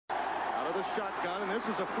with a shotgun, and this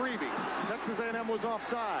is a freebie. Texas A&M was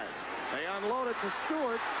offsides. They unload it to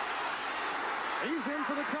Stewart. He's in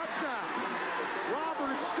for the touchdown.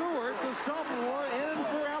 Robert Stewart, the sophomore, in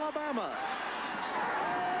for Alabama.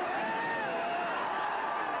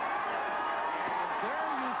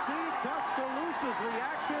 There you see Tuscaloosa's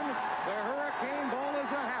reaction. The Hurricane Bowl is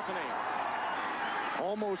a happening.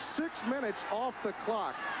 Almost 6 minutes off the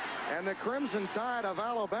clock, and the Crimson Tide of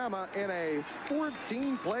Alabama in a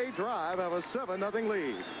 14-play drive have a 7-0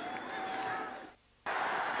 lead.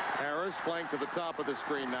 Harris flanked to the top of the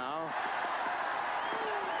screen now.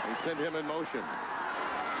 They send him in motion.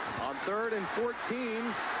 On 3rd and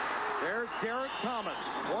 14, there's Derek Thomas,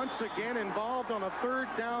 once again involved on a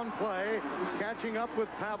 3rd down play, catching up with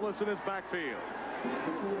Pavlis in his backfield.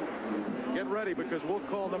 Get ready, because we'll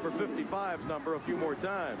call number 55's number a few more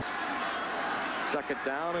times. 2nd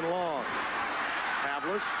down and long.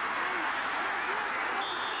 Pavlis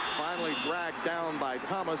finally dragged down by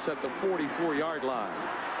Thomas at the 44-yard line.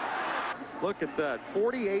 Look at that.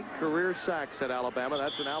 48 career sacks at Alabama.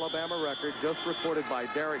 That's an Alabama record just recorded by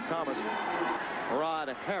Derek Thomas. Rod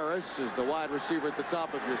Harris is the wide receiver at the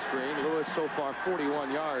top of your screen. Lewis so far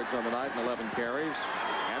 41 yards on the night and 11 carries.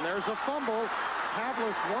 And there's a fumble.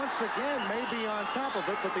 Pavlis once again may be on top of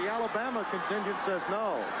it, but the Alabama contingent says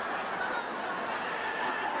no.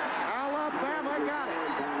 Alabama got it.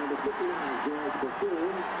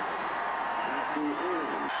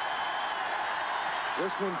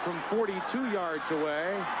 This one from 42 yards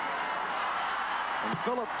away. And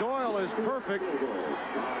Philip Doyle is perfect.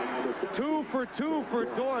 2 for 2 for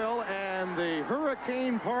Doyle, and the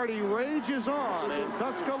Hurricane party rages on in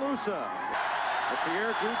Tuscaloosa. But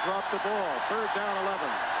Pierre Gu dropped the ball. 3rd down, 11.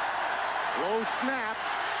 Low snap.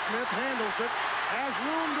 Smith handles it. Has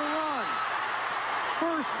room to run.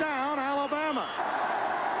 1st down, Alabama.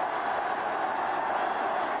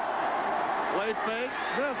 Play fake.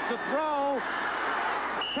 Smith to throw.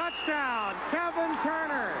 Touchdown, Kevin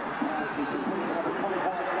Turner.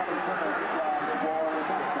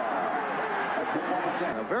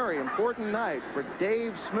 A very important night for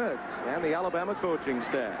Dave Smith and the Alabama coaching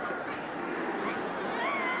staff.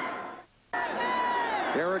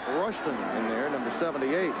 Derek Rushton in there, number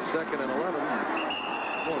 78, 2nd and 11.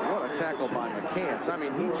 Boy, what a tackle by McCants. I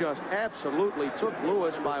mean, he just absolutely took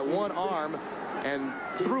Lewis by one arm and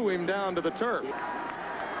threw him down to the turf.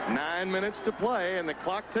 9 minutes to play and the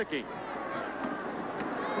clock ticking.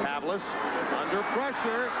 Pavlis under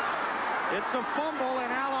pressure. It's a fumble,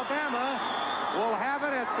 and Alabama will have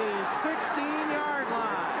it at the 16-yard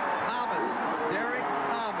line. Thomas, Derek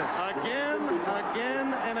Thomas. Again,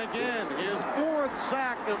 and again. His 4th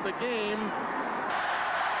sack of the game.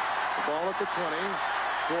 The ball at the 20.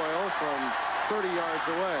 Doyle from 30 yards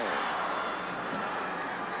away.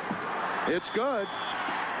 It's good.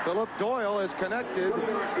 Philip Doyle is connected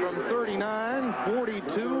from 39,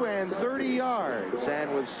 42, and 30 yards.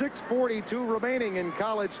 And with 6:42 remaining in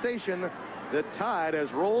College Station, the Tide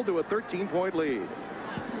has rolled to a 13-point lead.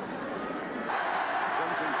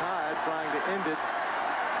 Crimson Tide trying to end it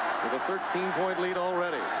with a 13-point lead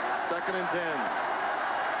already. 2nd and 10.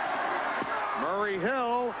 Murray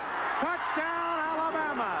Hill. Touchdown,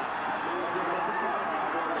 Alabama.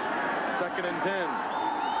 2nd and 10.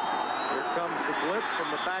 Here comes the blitz from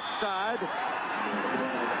the backside.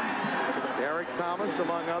 Derek Thomas,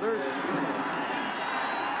 among others.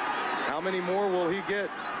 How many more will he get?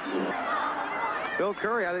 Bill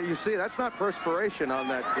Curry, you see, that's not perspiration on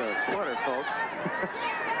that sweater, folks.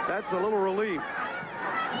 That's a little relief.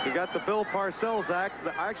 You got the Bill Parcells act,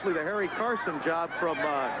 actually the Harry Carson job from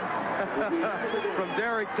from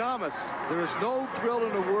Derek Thomas. There is no thrill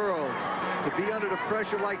in the world to be under the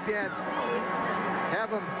pressure like that. Have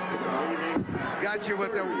him got you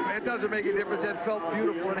with them. It doesn't make a difference. That felt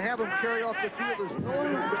beautiful. And have him carry off the field. There's no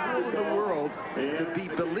thrill in the world to be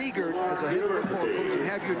beleaguered as a head football coach and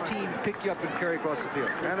have your team pick you up and carry across the field.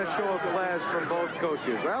 And a show of class from both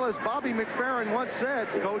coaches. Well, as Bobby McFerrin once said,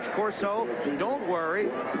 Coach Corso, don't worry,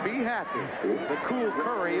 be happy. The cool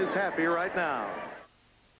Curry is happy right now.